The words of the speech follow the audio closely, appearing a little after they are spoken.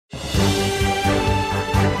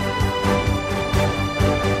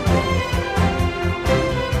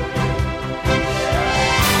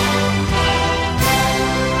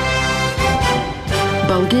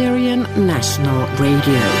Bulgarian National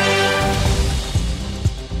Radio.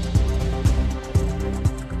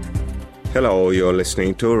 Hello, you're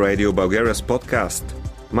listening to Radio Bulgaria's podcast.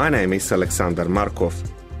 My name is Alexander Markov.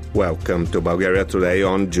 Welcome to Bulgaria Today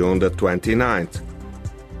on June the 29th.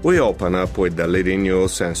 We open up with the leading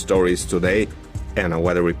news and stories today and a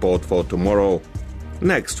weather report for tomorrow.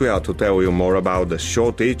 Next, we are to tell you more about the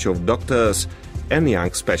shortage of doctors and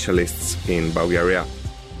young specialists in Bulgaria.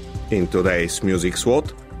 In today's Music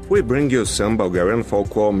SWOT, we bring you some Bulgarian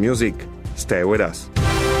folklore music. Stay with us.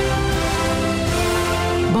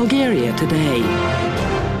 Bulgaria Today.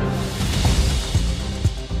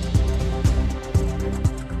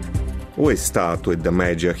 We start with the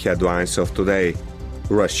major headlines of today.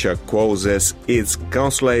 Russia closes its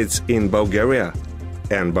consulates in Bulgaria,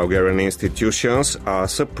 and Bulgarian institutions are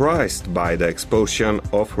surprised by the expulsion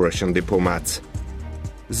of Russian diplomats.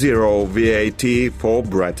 Zero VAT for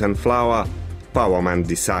bread and flour, Parliament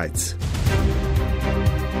decides.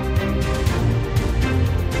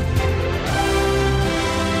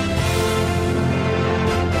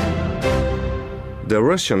 The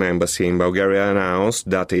Russian embassy in Bulgaria announced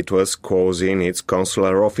that it was closing its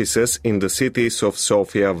consular offices in the cities of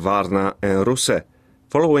Sofia, Varna and Russe,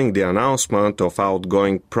 following the announcement of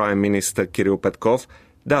outgoing Prime Minister Kirill Petkov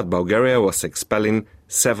that Bulgaria was expelling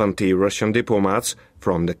 70 Russian diplomats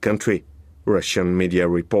from the country, Russian media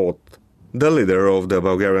report. The leader of the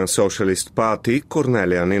Bulgarian Socialist Party,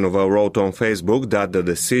 Cornelia Ninova, wrote on Facebook that the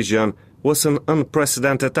decision was an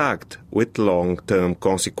unprecedented act with long-term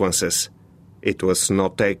consequences. It was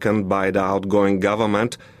not taken by the outgoing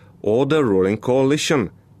government or the ruling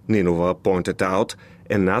coalition, Ninova pointed out,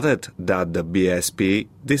 and added that the BSP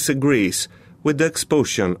disagrees with the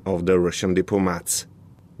expulsion of the Russian diplomats.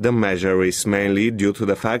 The measure is mainly due to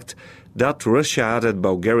the fact that Russia added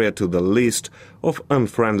Bulgaria to the list of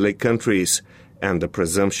unfriendly countries, and the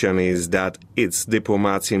presumption is that its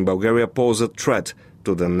diplomats in Bulgaria pose a threat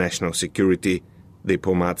to the national security,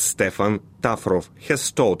 diplomat Stefan Tafrov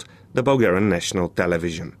has told the Bulgarian national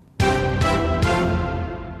television.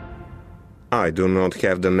 I do not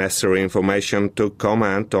have the necessary information to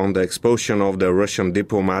comment on the expulsion of the Russian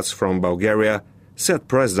diplomats from Bulgaria, said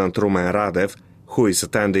President Rumen Radev, who is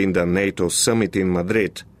attending the NATO summit in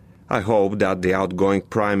Madrid. I hope that the outgoing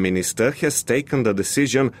Prime Minister has taken the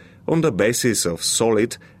decision on the basis of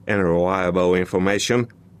solid and reliable information,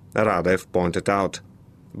 Radev pointed out.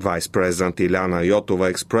 Vice President Ileana Iotova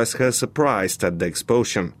expressed her surprise at the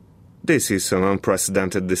expulsion. This is an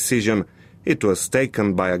unprecedented decision. It was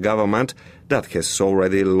taken by a government that has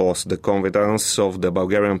already lost the confidence of the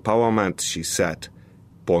Bulgarian parliament, she said,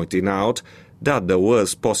 pointing out that the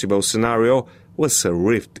worst possible scenario was a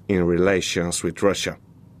rift in relations with Russia.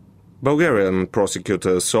 Bulgarian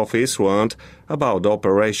prosecutor's office warned about the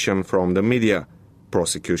operation from the media,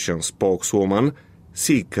 prosecution spokeswoman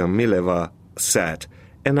Sika Mileva said,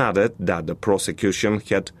 and added that the prosecution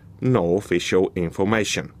had no official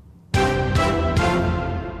information.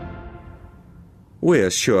 We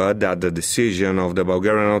are sure that the decision of the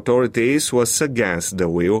Bulgarian authorities was against the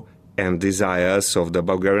will and desires of the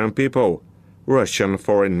Bulgarian people, Russian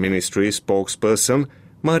Foreign Ministry spokesperson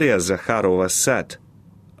Maria Zakharova said.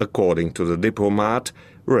 According to the diplomat,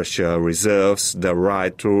 Russia reserves the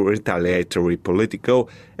right to retaliatory political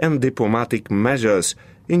and diplomatic measures,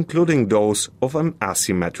 including those of an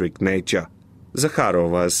asymmetric nature.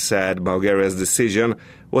 Zakharova said Bulgaria's decision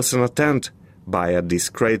was an attempt by a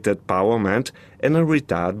discredited parliament and a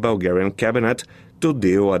retired Bulgarian cabinet to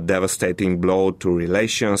deal a devastating blow to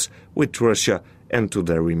relations with Russia and to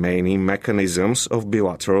the remaining mechanisms of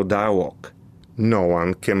bilateral dialogue. No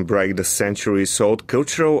one can break the centuries-old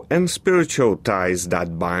cultural and spiritual ties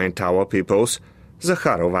that bind our peoples,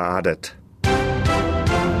 Zakharova added.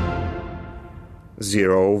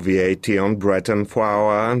 Zero VAT on bread and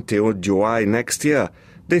flour until July next year.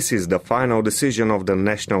 This is the final decision of the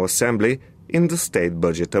National Assembly in the state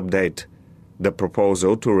budget update. The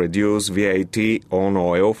proposal to reduce VAT on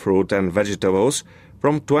oil, fruit and vegetables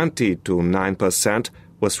from 20 to 9%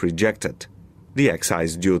 was rejected. The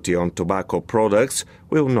excise duty on tobacco products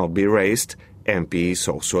will not be raised, MPs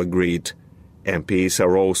also agreed. MPs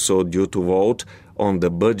are also due to vote on the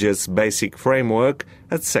budget's basic framework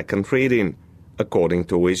at second reading, according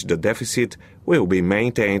to which the deficit will be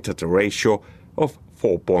maintained at a ratio of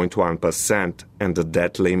 4.1% and the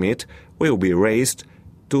debt limit will be raised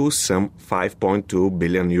to some 5.2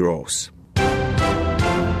 billion euros.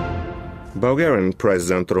 Bulgarian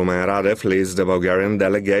President Rumen Radev leads the Bulgarian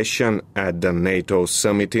delegation at the NATO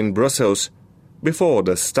summit in Brussels. Before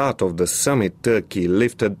the start of the summit, Turkey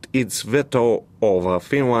lifted its veto over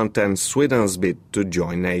Finland and Sweden's bid to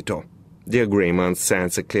join NATO. The agreement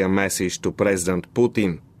sends a clear message to President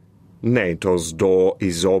Putin. NATO's door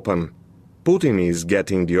is open. Putin is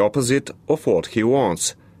getting the opposite of what he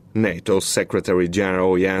wants, NATO's Secretary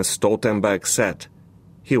General Jens Stoltenberg said.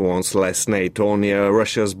 He wants less NATO near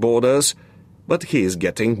Russia's borders, but he is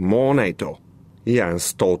getting more NATO.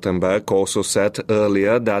 Jens Stoltenberg also said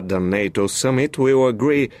earlier that the NATO summit will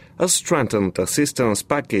agree a strengthened assistance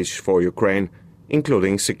package for Ukraine,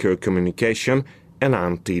 including secure communication and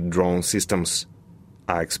anti-drone systems.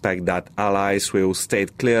 I expect that allies will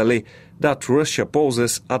state clearly that Russia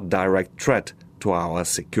poses a direct threat to our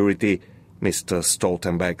security, Mr.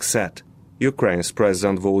 Stoltenberg said. Ukraine's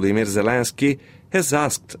President Volodymyr Zelensky has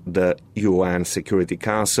asked the UN Security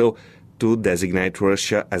Council to designate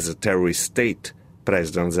Russia as a terrorist state.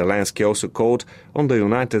 President Zelensky also called on the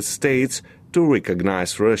United States to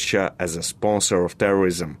recognize Russia as a sponsor of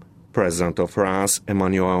terrorism. President of France,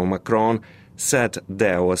 Emmanuel Macron, said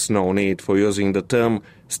there was no need for using the term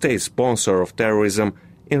state sponsor of terrorism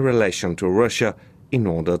in relation to Russia in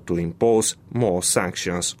order to impose more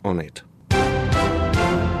sanctions on it.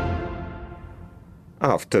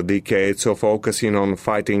 After decades of focusing on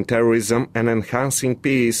fighting terrorism and enhancing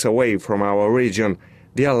peace away from our region,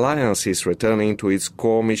 the alliance is returning to its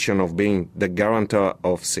core mission of being the guarantor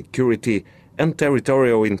of security and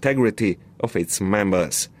territorial integrity of its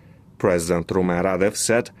members, President Rumen Radev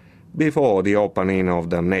said before the opening of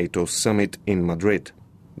the NATO summit in Madrid.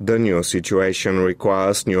 The new situation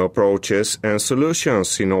requires new approaches and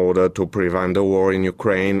solutions in order to prevent the war in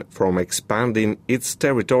Ukraine from expanding its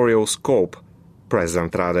territorial scope,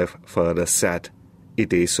 President Radev further said.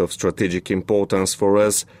 It is of strategic importance for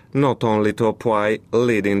us not only to apply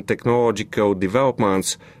leading technological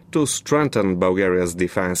developments to strengthen Bulgaria's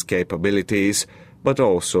defense capabilities, but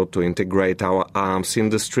also to integrate our arms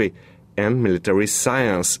industry and military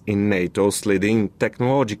science in NATO's leading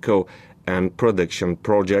technological and production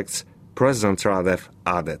projects, President Radev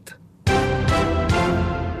added.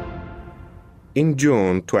 In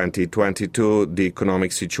June 2022, the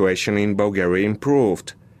economic situation in Bulgaria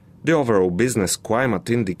improved. The overall business climate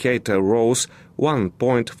indicator rose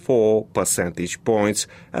 1.4 percentage points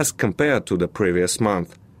as compared to the previous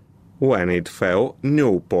month, when it fell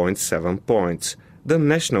 0.7 points, the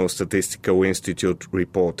National Statistical Institute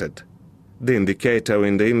reported. The indicator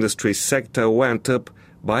in the industry sector went up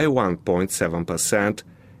by 1.7%.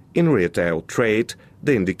 In retail trade,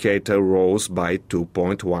 the indicator rose by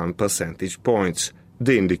 2.1 percentage points.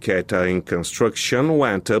 The indicator in construction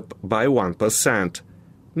went up by 1%.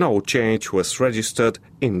 No change was registered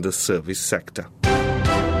in the service sector.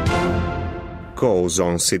 Calls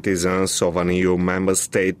on citizens of an EU member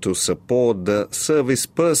state to support the service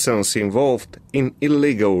persons involved in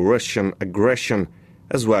illegal Russian aggression,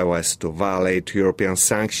 as well as to violate European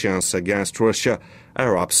sanctions against Russia,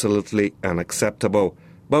 are absolutely unacceptable,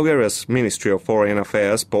 Bulgaria's Ministry of Foreign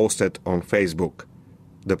Affairs posted on Facebook.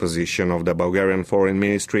 The position of the Bulgarian Foreign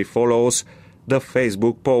Ministry follows the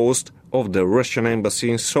Facebook post of the Russian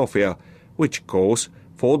embassy in Sofia, which calls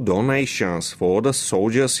for donations for the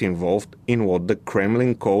soldiers involved in what the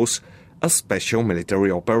Kremlin calls a special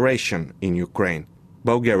military operation in Ukraine.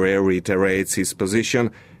 Bulgaria reiterates its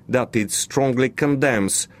position that it strongly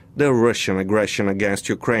condemns the Russian aggression against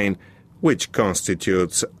Ukraine, which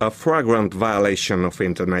constitutes a flagrant violation of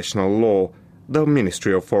international law, the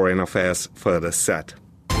Ministry of Foreign Affairs further said.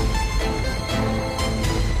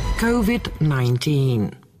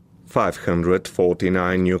 COVID-19.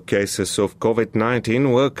 549 new cases of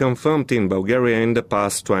COVID-19 were confirmed in Bulgaria in the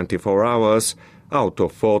past 24 hours out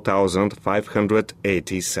of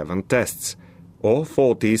 4,587 tests, or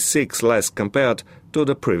 46 less compared to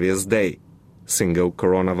the previous day. Single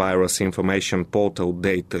coronavirus information portal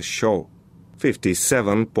data show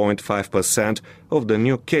 57.5% of the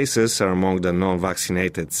new cases are among the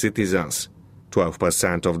non-vaccinated citizens.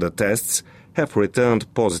 12% of the tests have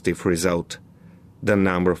returned positive result. The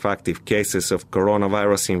number of active cases of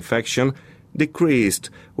coronavirus infection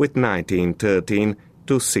decreased with 1913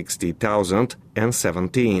 to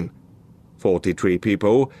 60,017. 43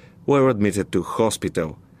 people were admitted to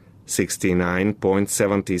hospital.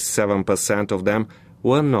 69.77% of them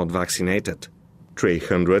were not vaccinated.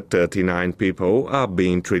 339 people are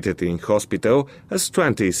being treated in hospital, as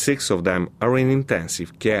 26 of them are in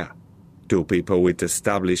intensive care. 2 people with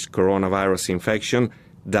established coronavirus infection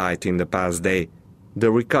died in the past day. The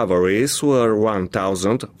recoveries were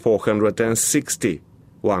 1,460.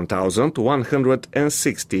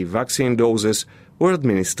 1,160 vaccine doses were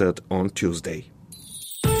administered on Tuesday.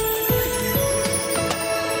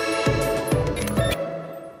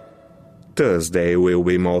 Thursday will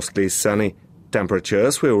be mostly sunny.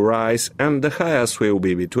 Temperatures will rise and the highest will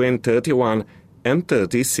be between 31 and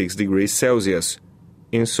 36 degrees Celsius.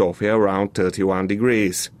 In Sofia, around 31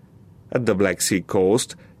 degrees. At the Black Sea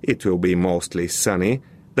coast, it will be mostly sunny.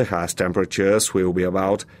 The highest temperatures will be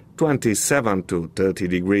about 27 to 30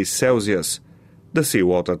 degrees Celsius. The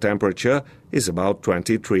seawater temperature is about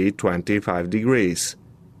 23-25 degrees.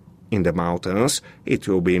 In the mountains, it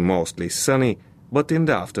will be mostly sunny, but in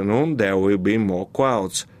the afternoon there will be more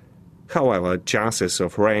clouds. However, chances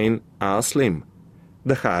of rain are slim.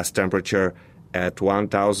 The highest temperature at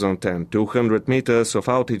 1,200 meters of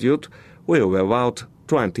altitude will be about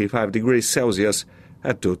 25 degrees Celsius,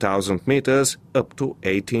 at 2,000 meters up to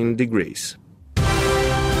 18 degrees.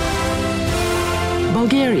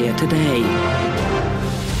 Bulgaria Today.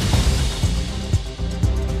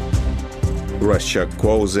 Russia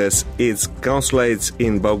closes its consulates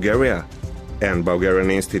in Bulgaria, and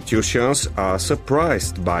Bulgarian institutions are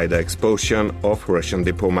surprised by the expulsion of Russian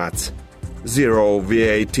diplomats. Zero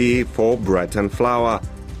VAT for bread and flour,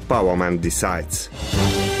 Parliament decides.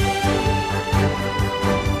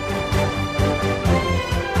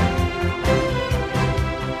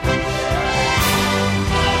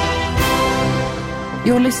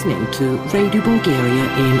 You're listening to Radio Bulgaria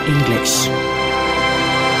in English.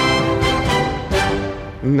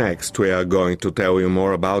 Next, we are going to tell you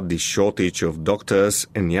more about the shortage of doctors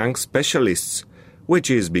and young specialists, which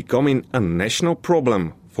is becoming a national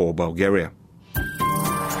problem for Bulgaria.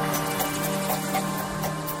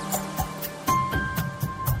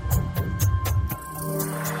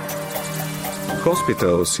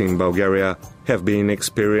 Hospitals in Bulgaria have been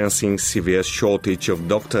experiencing severe shortage of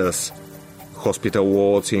doctors. Hospital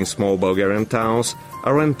wards in small Bulgarian towns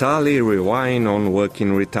are entirely relying on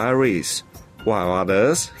working retirees, while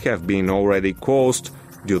others have been already closed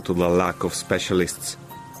due to the lack of specialists.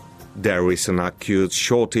 There is an acute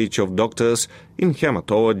shortage of doctors in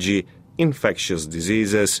hematology, infectious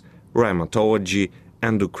diseases, rheumatology,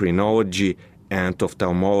 endocrinology, and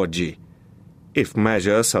ophthalmology. If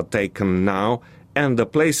measures are taken now and the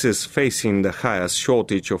places facing the highest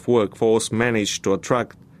shortage of workforce manage to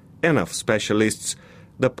attract enough specialists,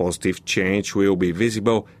 the positive change will be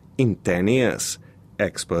visible in 10 years,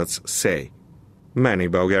 experts say. Many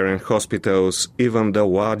Bulgarian hospitals, even the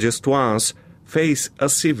largest ones, face a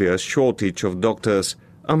severe shortage of doctors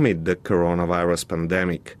amid the coronavirus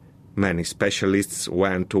pandemic. Many specialists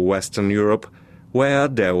went to Western Europe, where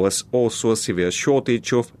there was also a severe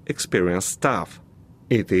shortage of experienced staff.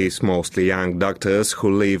 It is mostly young doctors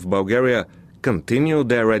who leave Bulgaria, continue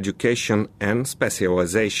their education and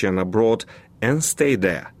specialization abroad, and stay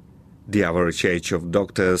there. The average age of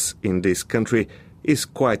doctors in this country is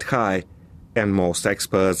quite high, and most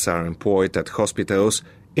experts are employed at hospitals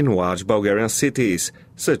in large Bulgarian cities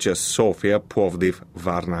such as Sofia, Plovdiv,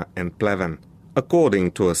 Varna and Pleven.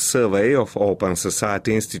 According to a survey of Open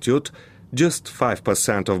Society Institute, just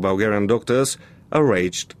 5% of Bulgarian doctors are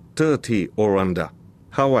aged 30 or under.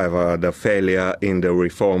 However, the failure in the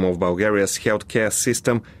reform of Bulgaria's healthcare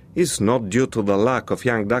system is not due to the lack of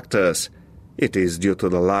young doctors. It is due to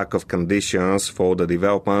the lack of conditions for the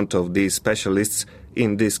development of these specialists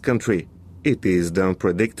in this country. It is the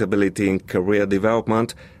unpredictability in career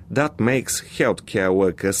development that makes healthcare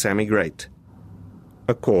workers emigrate.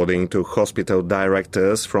 According to hospital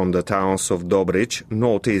directors from the towns of Dobrich,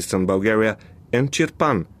 northeastern Bulgaria, and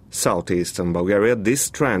Chirpan, southeastern Bulgaria, this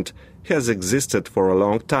trend has existed for a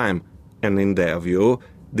long time, and in their view,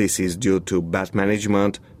 this is due to bad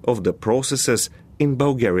management of the processes in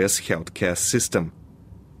Bulgaria's healthcare system.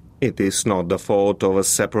 It is not the fault of a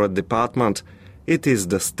separate department, it is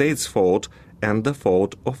the state's fault and the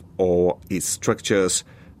fault of all its structures.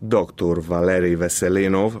 Dr. Valery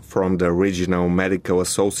Veselinov from the Regional Medical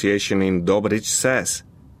Association in Dobrich says,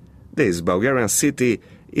 this Bulgarian city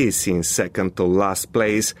is in second to last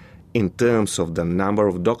place in terms of the number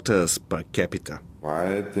of doctors per capita.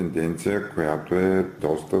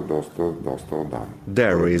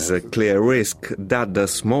 There is a clear risk that the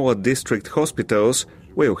smaller district hospitals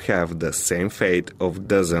will have the same fate of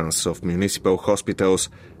dozens of municipal hospitals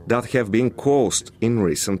that have been closed in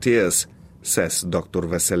recent years, says Dr.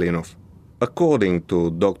 Veselinov. According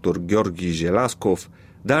to Dr. Georgi Zhelaskov,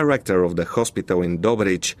 director of the hospital in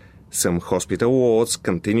Dobrich, some hospital wards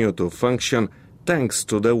continue to function thanks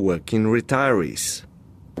to the working retirees.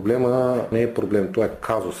 The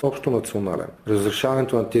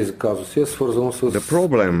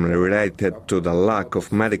problem related to the lack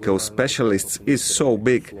of medical specialists is so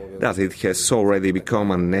big that it has already become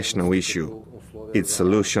a national issue. Its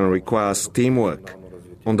solution requires teamwork.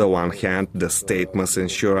 On the one hand, the state must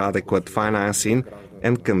ensure adequate financing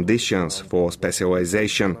and conditions for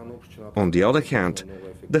specialization. On the other hand,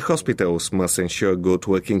 the hospitals must ensure good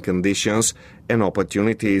working conditions and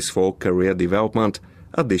opportunities for career development,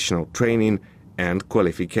 additional training and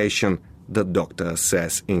qualification, the doctor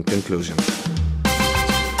says in conclusion.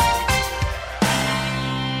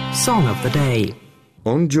 Song of the Day.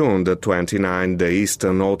 On June the 29th, the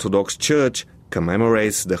Eastern Orthodox Church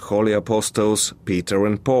commemorates the Holy Apostles Peter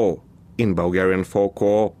and Paul. In Bulgarian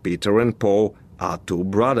folklore, Peter and Paul are two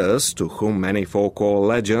brothers to whom many folklore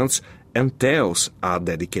legends and tales are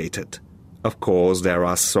dedicated. Of course, there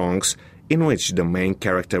are songs in which the main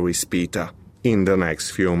character is Peter. In the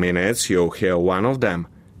next few minutes, you'll hear one of them,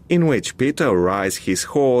 in which Peter rides his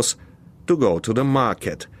horse to go to the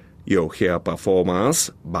market. You'll hear a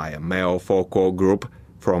performance by a male folklore group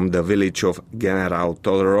from the village of General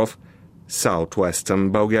Todorov,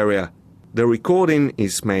 southwestern Bulgaria. The recording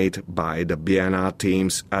is made by the BNR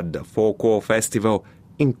teams at the Folklore Festival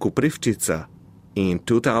in Koprivnica in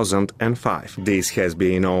 2005. This has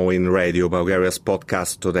been all in Radio Bulgaria's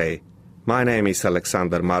podcast today. My name is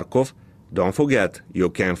Alexander Markov. Don't forget, you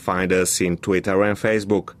can find us in Twitter and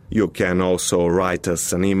Facebook. You can also write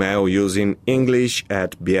us an email using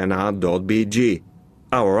english@bnr.bg.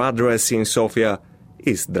 Our address in Sofia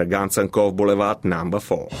is Dragan Tsankov Boulevard number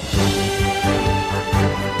 4.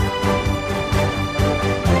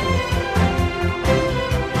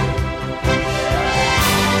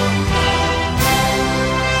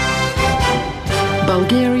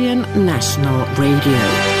 Bulgarian National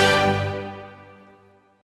Radio.